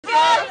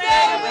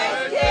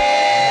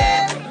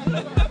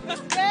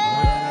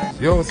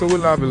Yo, so we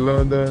live in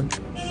London.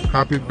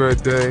 Happy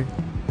birthday,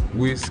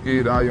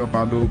 Wizkid, Ayo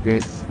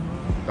Balogun.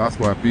 That's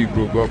why big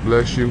bro, God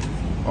bless you.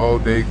 All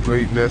day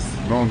greatness,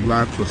 long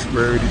life,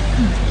 prosperity.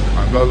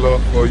 I got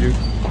love for you.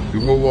 The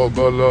whole world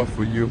got love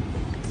for you.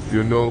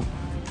 You know,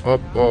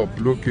 up,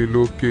 look,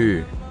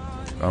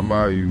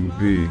 Ama you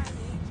be.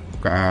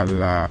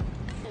 Machala.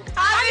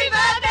 Happy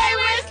birthday,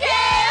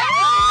 Wizkid!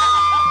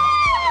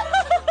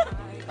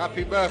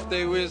 Happy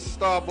birthday, Wiz,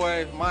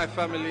 Starboy, my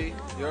family.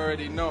 You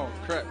already know,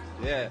 correct?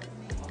 Yeah.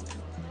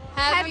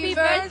 Happy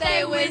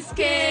birthday,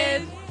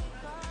 Wizkid!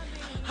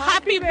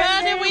 Happy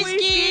birthday,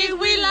 Wizkid!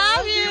 We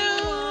love you!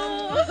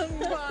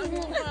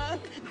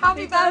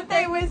 Happy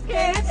birthday,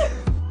 Wizkid!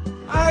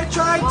 I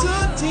tried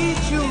to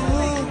teach you,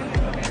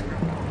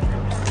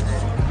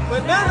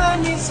 but then I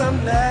need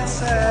some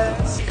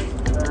lessons.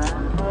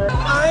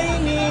 I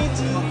need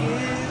to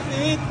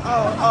give it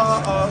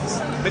all.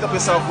 Pick up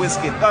yourself,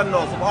 Wizkid. Don't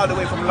know, from all the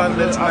way from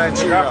London to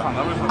Nigeria.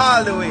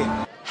 All the way.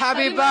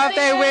 Happy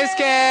birthday,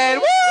 Wizkid!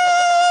 Woo!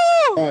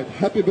 Alright,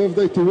 happy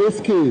birthday to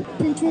Wizkid.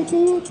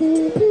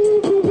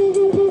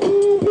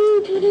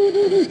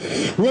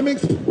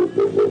 Remix.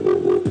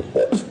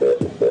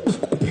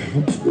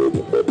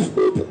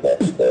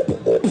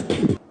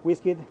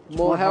 Wizkid,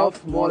 more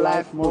health, more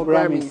life, more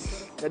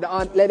Grammys.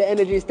 Let the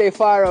energy stay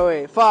far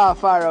away,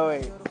 far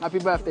away. Happy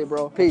birthday,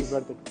 bro. Peace.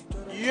 Birthday.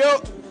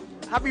 Yo,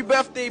 happy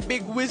birthday,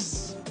 Big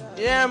Wiz.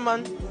 Yeah,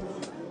 man.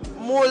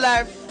 More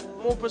life,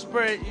 more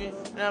prosperity. You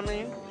know what I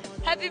mean?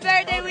 Happy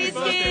birthday,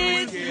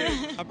 Wizkid!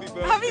 Happy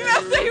birthday, Happy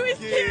birthday,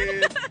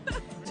 Wizkid!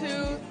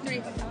 2,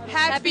 3.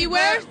 Happy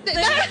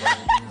birthday!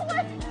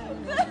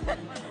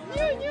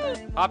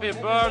 Happy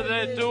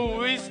birthday to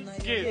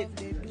Wizkid.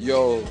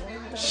 Yo,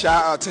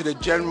 shout out to the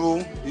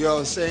general, you know what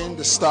I'm saying,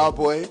 the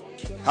Starboy.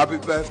 Happy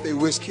birthday,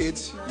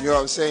 Wizkid, you know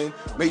what I'm saying.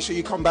 Make sure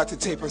you come back to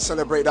tape and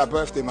celebrate that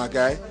birthday, my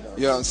guy.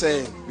 You know what I'm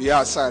saying. Be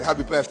outside.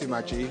 Happy birthday,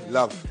 my G.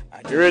 Love.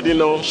 You already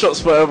know, shots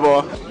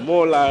forever,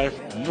 more life,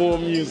 more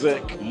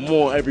music,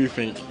 more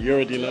everything. You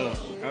already know.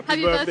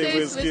 Happy birthday,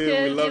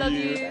 Wizkid. We love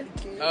you.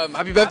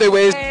 Happy birthday,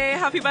 Wiz. Hey,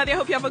 happy birthday. I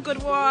hope you have a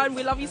good one.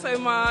 We love you so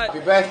much.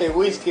 Happy birthday,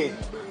 Wizkid.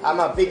 I'm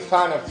a big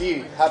fan of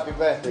you. Happy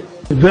birthday.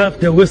 Happy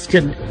birthday,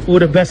 Wizkid. All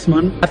the best,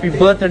 man. Happy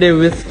birthday,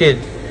 Wizkid.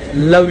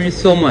 Love you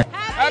so much.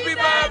 Happy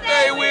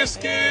birthday,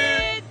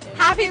 Wizkid!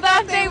 Happy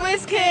birthday,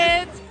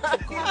 Wizkid!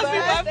 Happy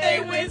birthday,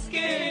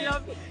 Wizkid.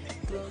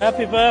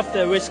 Happy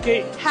birthday,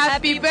 Wizkid.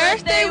 Happy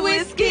birthday,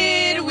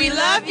 Wizkid! We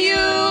love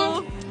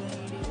you!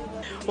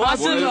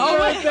 What's up?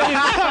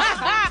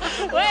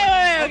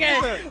 Wait, okay.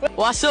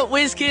 What's up,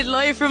 Wizkid?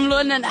 Live from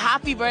London.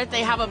 Happy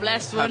birthday. Have a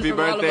blessed one. Happy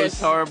birthday,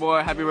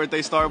 Starboy. Happy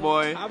birthday,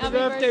 Starboy. Happy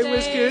birthday,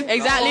 Wizkid.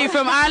 Exactly.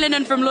 From Ireland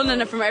and from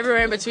London and from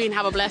everywhere in between.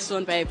 Have a blessed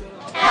one, babe.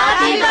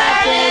 Happy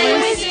birthday,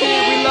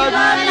 Wizkid! We love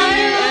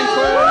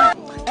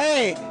you!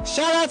 Hey,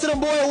 shout out to the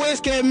boy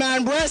Wizkid,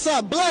 man. Bless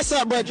up,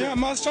 brethren. Yeah,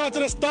 man, shout out to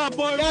the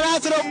Starboy. Shout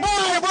out to the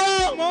boy,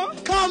 bro.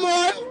 Come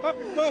on.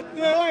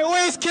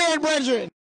 Wizkid, brethren.